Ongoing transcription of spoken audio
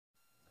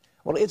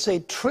Well, it's a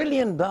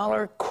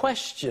trillion-dollar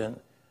question.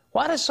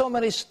 Why do so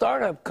many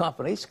startup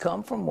companies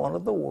come from one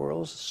of the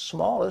world's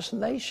smallest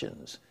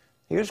nations?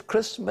 Here's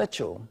Chris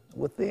Mitchell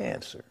with the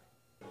answer.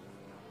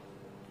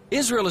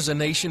 Israel is a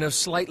nation of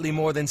slightly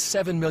more than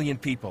 7 million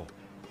people.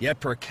 Yet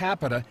per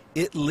capita,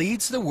 it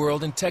leads the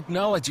world in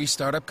technology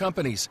startup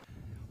companies.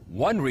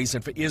 One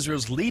reason for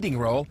Israel's leading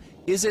role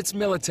is its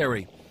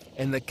military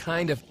and the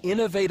kind of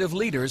innovative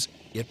leaders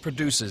it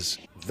produces.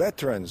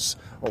 Veterans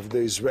of the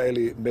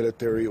Israeli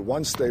military,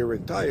 once they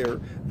retire,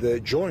 they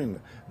join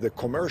the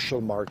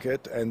commercial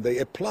market and they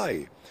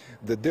apply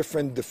the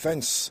different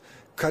defense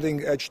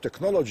cutting-edge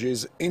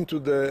technologies into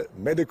the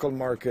medical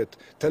market,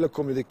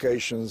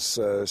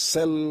 telecommunications,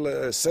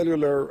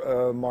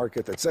 cellular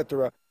market,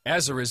 etc.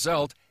 As a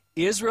result,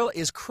 Israel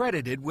is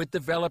credited with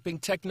developing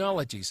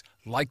technologies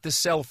like the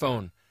cell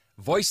phone,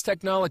 voice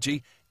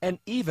technology, and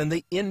even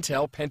the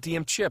Intel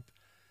Pentium chip.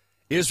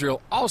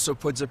 Israel also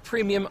puts a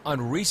premium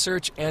on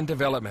research and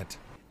development.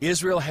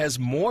 Israel has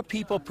more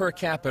people per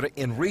capita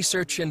in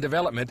research and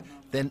development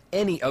than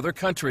any other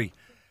country.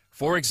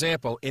 For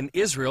example, in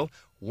Israel,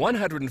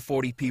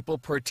 140 people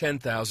per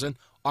 10,000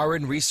 are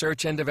in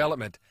research and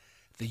development.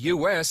 The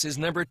U.S. is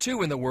number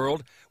 2 in the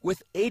world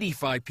with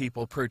 85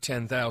 people per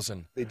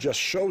 10,000. It just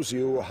shows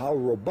you how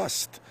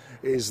robust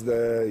is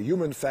the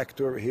human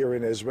factor here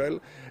in Israel,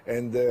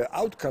 and the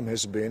outcome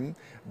has been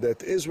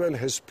that Israel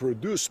has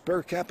produced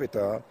per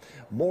capita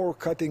more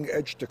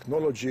cutting-edge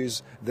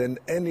technologies than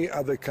any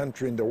other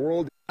country in the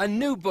world. A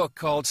new book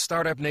called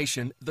Startup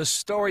Nation, The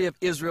Story of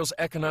Israel's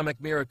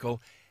Economic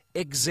Miracle,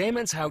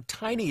 examines how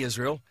tiny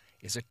Israel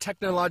is a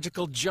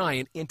technological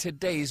giant in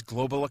today's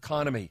global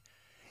economy.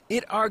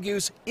 It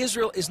argues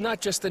Israel is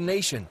not just a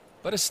nation,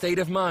 but a state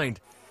of mind,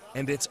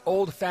 and its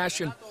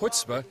old-fashioned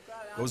chutzpah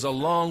goes a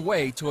long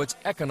way to its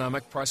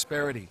economic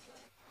prosperity.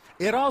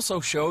 It also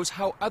shows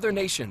how other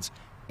nations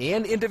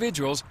and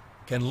individuals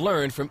can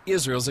learn from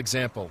Israel's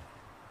example.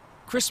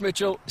 Chris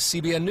Mitchell,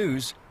 CBN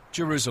News,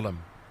 Jerusalem.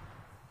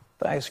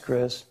 Thanks,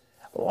 Chris.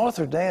 Well,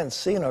 author Dan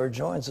Senor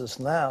joins us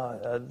now.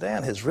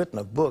 Dan has written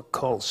a book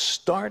called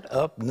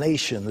Startup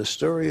Nation, The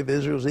Story of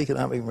Israel's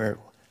Economic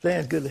Miracle.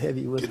 Dan, good to have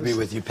you with us. Good to be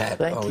with you, Pat.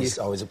 Thank you.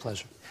 Always a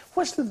pleasure.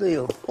 What's the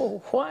deal?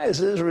 Oh, why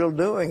is Israel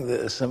doing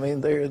this? I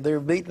mean,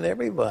 they're beating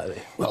everybody.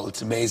 Well,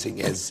 it's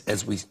amazing.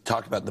 As we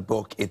talk about in the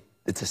book,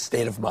 it's a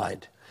state of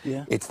mind.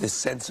 Yeah. It's this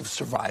sense of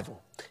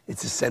survival.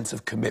 It's a sense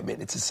of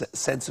commitment. It's a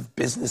sense of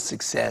business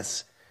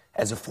success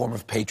as a form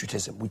of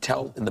patriotism. We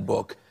tell in the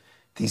book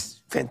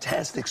these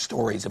fantastic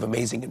stories of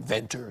amazing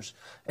inventors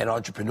and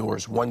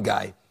entrepreneurs. One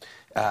guy,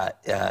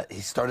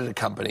 he started a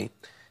company,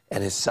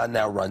 and his son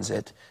now runs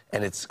it,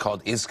 and it's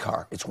called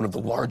Izcar. It's one of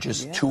the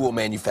largest tool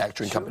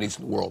manufacturing companies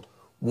in the world.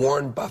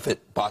 Warren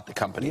Buffett bought the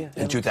company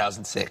in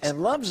 2006.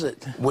 And loves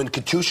it. When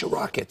Katyusha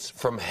rockets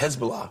from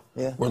Hezbollah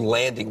were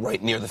landing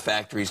right near the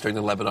factories during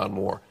the Lebanon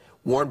War,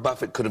 Warren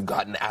Buffett could have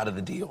gotten out of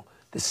the deal.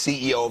 The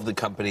CEO of the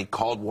company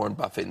called Warren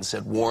Buffett and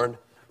said, Warren,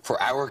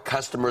 for our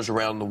customers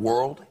around the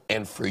world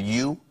and for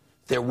you,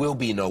 there will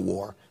be no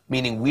war.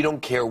 Meaning we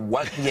don't care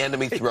what the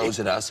enemy throws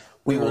at us,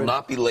 we will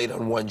not be late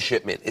on one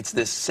shipment. It's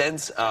this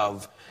sense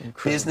of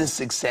business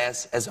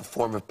success as a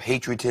form of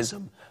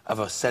patriotism, of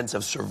a sense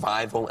of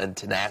survival and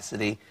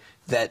tenacity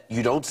that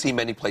you don't see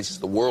many places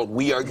in the world.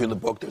 We argue in the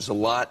book there's a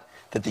lot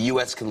that the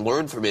U.S. can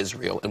learn from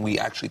Israel, and we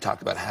actually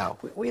talk about how.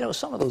 Well, you know,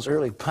 some of those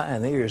early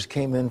pioneers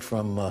came in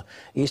from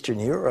Eastern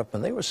Europe,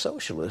 and they were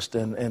socialist,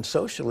 and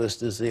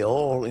socialist is the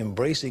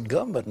all-embracing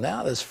government.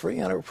 Now there's free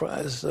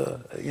enterprise,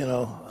 you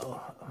know,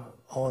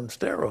 on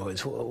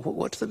steroids.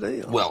 What's the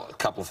deal? Well, a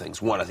couple of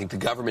things. One, I think the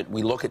government,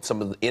 we look at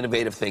some of the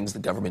innovative things the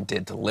government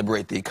did to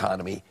liberate the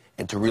economy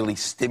and to really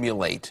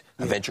stimulate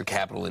the venture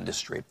capital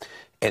industry.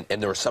 And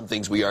there are some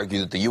things we argue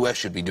that the U.S.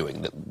 should be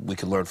doing that we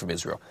can learn from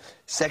Israel.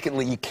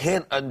 Secondly, you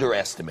can't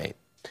underestimate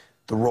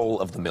the role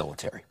of the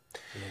military.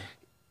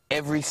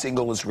 Every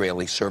single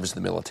Israeli serves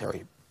the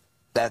military.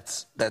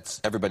 That's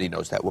everybody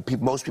knows that.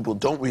 What most people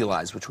don't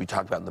realize, which we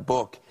talk about in the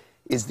book,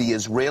 is the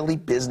Israeli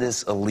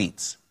business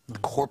elites, the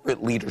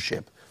corporate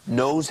leadership,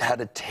 knows how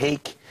to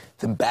take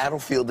the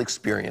battlefield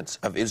experience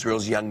of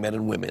Israel's young men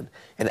and women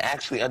and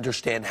actually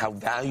understand how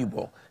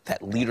valuable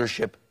that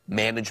leadership,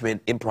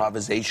 management,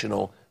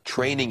 improvisational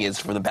training is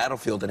for the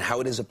battlefield and how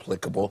it is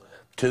applicable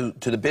to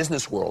the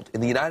business world. In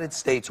the United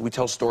States, we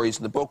tell stories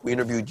in the book. We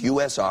interviewed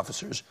U.S.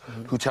 officers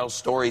who tell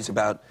stories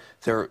about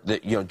their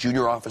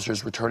junior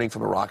officers returning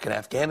from Iraq and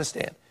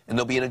Afghanistan. And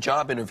they'll be in a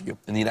job interview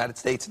in the United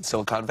States, in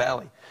Silicon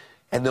Valley.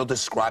 And they'll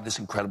describe this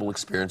incredible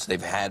experience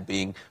they've had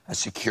being a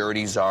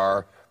security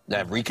czar,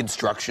 a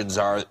reconstruction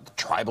czar, the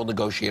tribal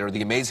negotiator,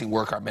 the amazing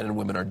work our men and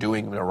women are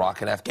doing in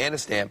Iraq and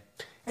Afghanistan.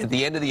 At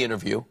the end of the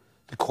interview,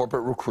 the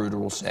corporate recruiter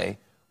will say,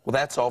 well,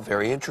 that's all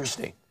very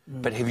interesting,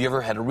 but have you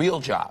ever had a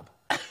real job?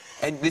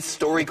 And this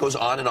story goes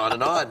on and on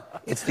and on.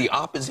 It's the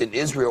opposite in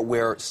Israel,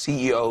 where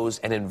CEOs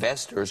and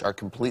investors are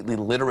completely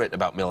literate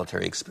about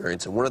military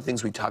experience. And one of the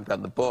things we talk about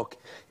in the book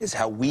is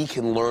how we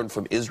can learn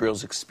from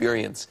Israel's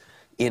experience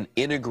in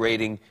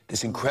integrating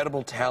this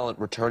incredible talent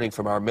returning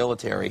from our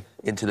military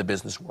into the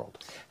business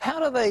world. How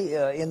do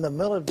they, in the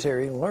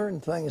military, learn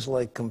things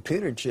like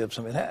computer chips?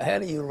 I mean, how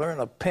do you learn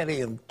a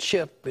Pentium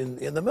chip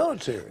in the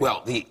military?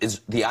 Well, the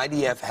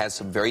IDF has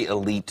some very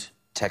elite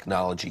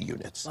technology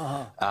units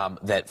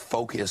that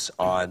focus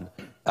on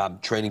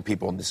training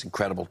people in this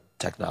incredible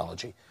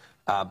technology.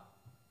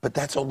 But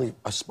that's only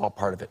a small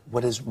part of it.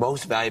 What is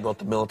most valuable at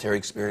the military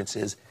experience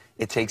is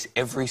it takes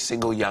every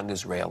single young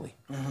Israeli,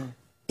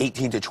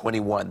 18 to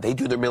 21, they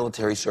do their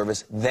military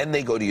service, then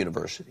they go to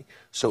university.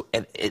 So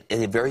at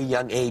a very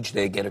young age,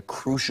 they get a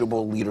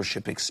crucible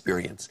leadership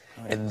experience.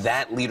 And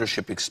that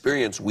leadership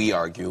experience, we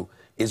argue,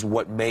 is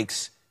what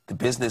makes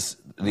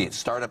the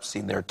startup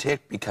scene there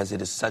tick, because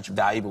it is such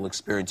valuable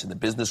experience in the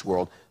business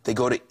world. They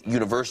go to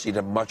university at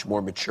a much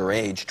more mature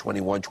age,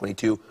 21,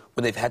 22,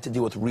 when they've had to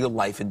deal with real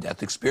life and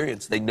death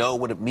experience. They know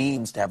what it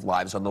means to have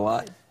lives on the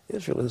line.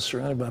 Israel is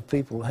surrounded by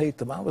people who hate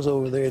them. I was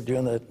over there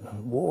during that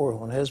war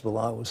when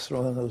Hezbollah was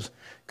throwing those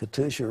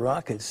Katyusha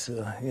rockets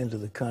into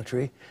the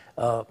country.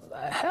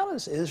 How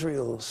does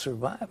Israel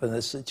survive in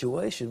this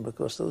situation?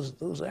 Because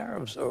those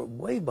Arabs are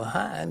way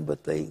behind,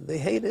 but they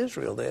hate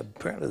Israel.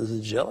 Apparently there's a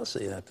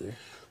jealousy out there.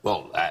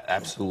 Well,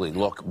 absolutely.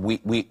 Look,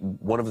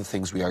 one of the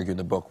things we argue in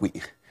the book,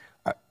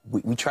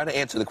 we try to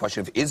answer the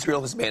question, if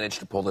Israel has managed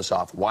to pull this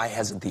off, why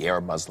hasn't the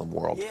Arab Muslim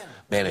world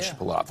managed to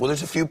pull it off? Well,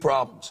 there's a few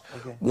problems.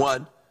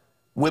 One,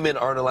 women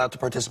aren't allowed to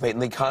participate in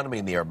the economy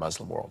in the Arab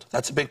Muslim world.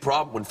 That's a big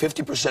problem. When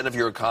 50% of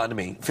your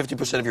economy,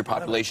 50% of your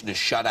population is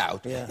shut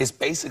out, is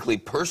basically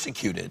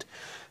persecuted,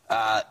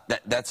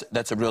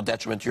 that's a real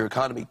detriment to your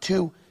economy.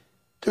 Two,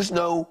 there's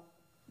no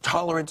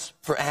tolerance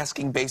for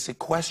asking basic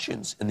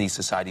questions in these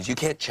societies. You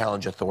can't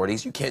challenge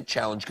authorities. You can't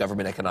challenge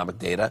government economic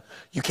data.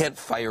 You can't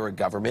fire a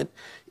government.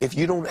 If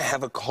you don't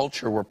have a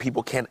culture where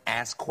people can't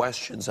ask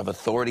questions of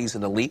authorities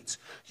and elites,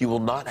 you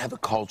will not have a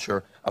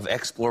culture of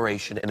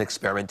exploration and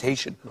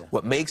experimentation.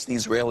 What makes the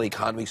Israeli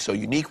economy so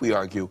unique, we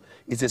argue,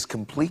 is this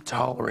complete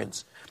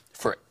tolerance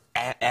for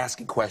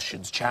asking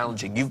questions,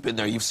 challenging. You've been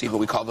there. You've seen what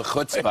we call the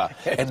chutzpah,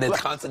 and then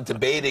constant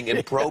debating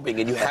and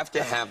probing, and you have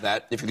to have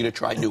that if you're going to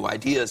try new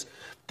ideas.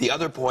 The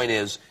other point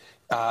is,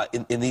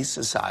 in these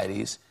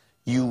societies,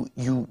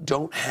 you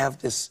don't have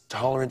this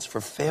tolerance for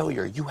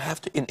failure. You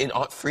have to, in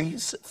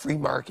free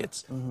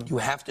markets, you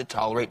have to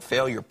tolerate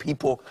failure.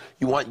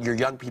 You want your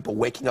young people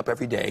waking up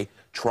every day,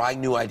 trying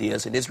new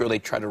ideas. In Israel, they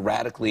try to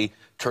radically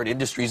turn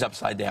industries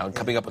upside down,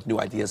 coming up with new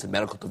ideas in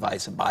medical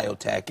device and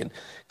biotech and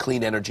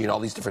clean energy and all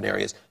these different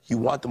areas. You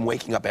want them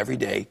waking up every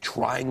day,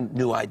 trying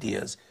new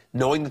ideas,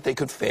 knowing that they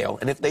could fail.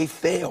 And if they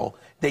fail,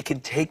 they can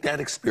take that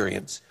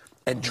experience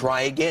and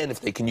try again if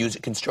they can use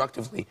it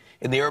constructively.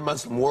 In the Arab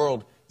Muslim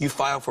world, you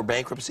file for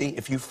bankruptcy.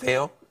 If you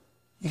fail,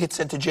 you get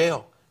sent to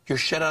jail. You're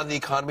shut out of the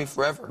economy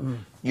forever.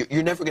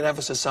 You're never going to have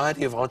a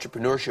society of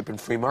entrepreneurship and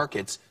free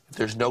markets if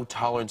there's no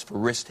tolerance for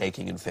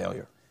risk-taking and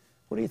failure.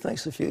 What do you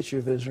think's the future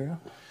of Israel?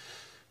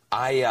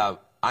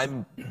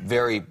 I'm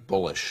very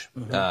bullish,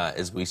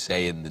 as we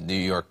say in the New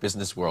York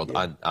business world,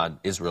 on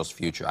Israel's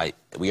future.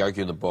 We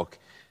argue in the book,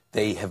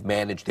 they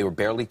were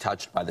barely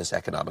touched by this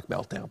economic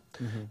meltdown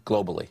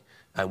globally.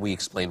 And we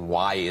explain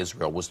why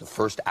Israel was the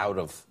first out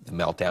of the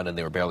meltdown, and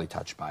they were barely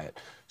touched by it.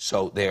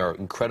 So they are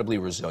incredibly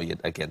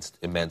resilient against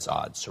immense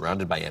odds,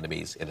 surrounded by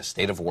enemies, in a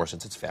state of war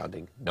since its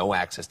founding, no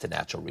access to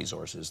natural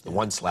resources, the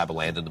one slab of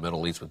land in the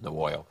Middle East with no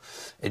oil,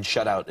 and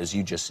shut out, as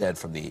you just said,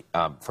 from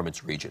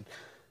its region.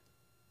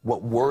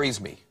 What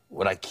worries me,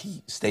 what I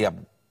stay up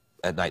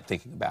at night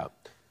thinking about,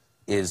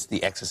 is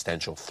the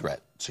existential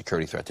threat,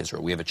 security threat to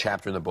Israel. We have a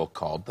chapter in the book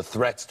called The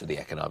Threats to the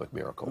Economic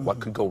Miracle. What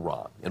could go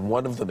wrong? And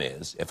one of them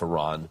is if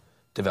Iran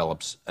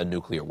develops a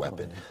nuclear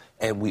weapon.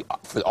 And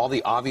for all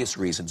the obvious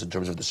reasons in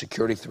terms of the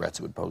security threats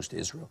it would pose to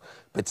Israel.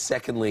 But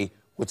secondly,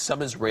 would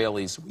some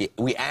Israelis,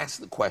 we ask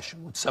the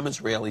question, would some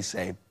Israelis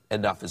say,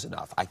 enough is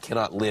enough? I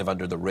cannot live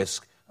under the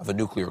risk of a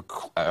nuclear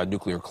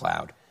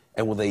cloud.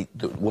 And will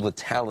the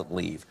talent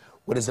leave?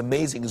 What is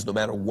amazing is no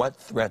matter what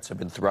threats have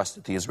been thrust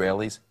at the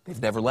Israelis,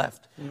 they've never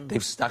left.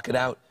 They've stuck it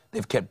out.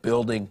 They've kept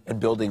building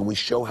and building, and we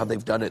show how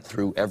they've done it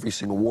through every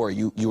single war.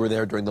 You were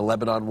there during the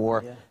Lebanon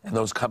War, and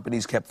those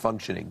companies kept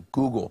functioning.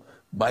 Google,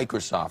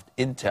 Microsoft,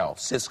 Intel,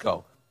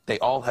 Cisco, they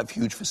all have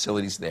huge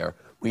facilities there.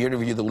 We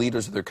interview the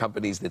leaders of their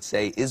companies that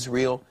say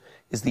Israel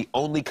is the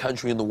only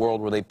country in the world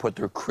where they put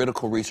their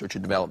critical research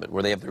and development,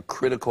 where they have their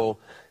critical,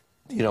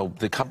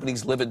 the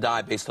companies live and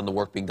die based on the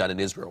work being done in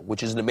Israel,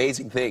 which is an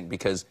amazing thing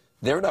because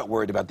they're not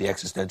worried about the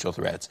existential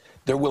threats.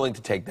 They're willing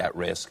to take that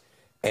risk.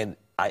 And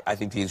I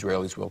think the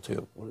Israelis will,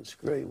 too. Well, it's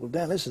great. Well,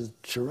 Dan, this is a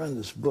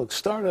tremendous book.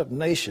 Startup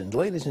Nation.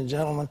 Ladies and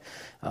gentlemen,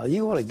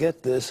 you want to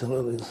get this, and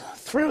it'll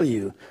thrill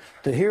you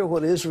to hear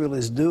what Israel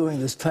is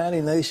doing, this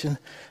tiny nation,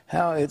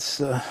 how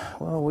it's,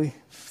 we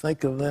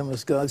think of them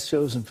as God's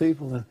chosen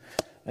people,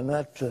 and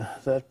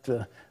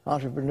that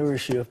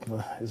entrepreneurship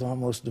is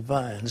almost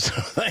divine.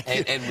 So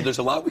and there's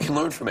a lot we can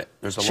learn from it.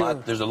 There's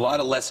a lot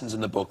of lessons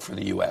in the book for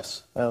the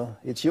U.S. Well,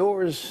 it's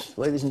yours,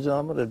 ladies and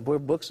gentlemen, and where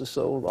books are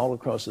sold all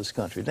across this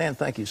country. Dan,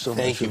 thank you so much.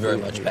 Thank you very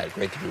much, Pat.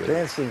 Great to be with you.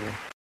 Dan Senior.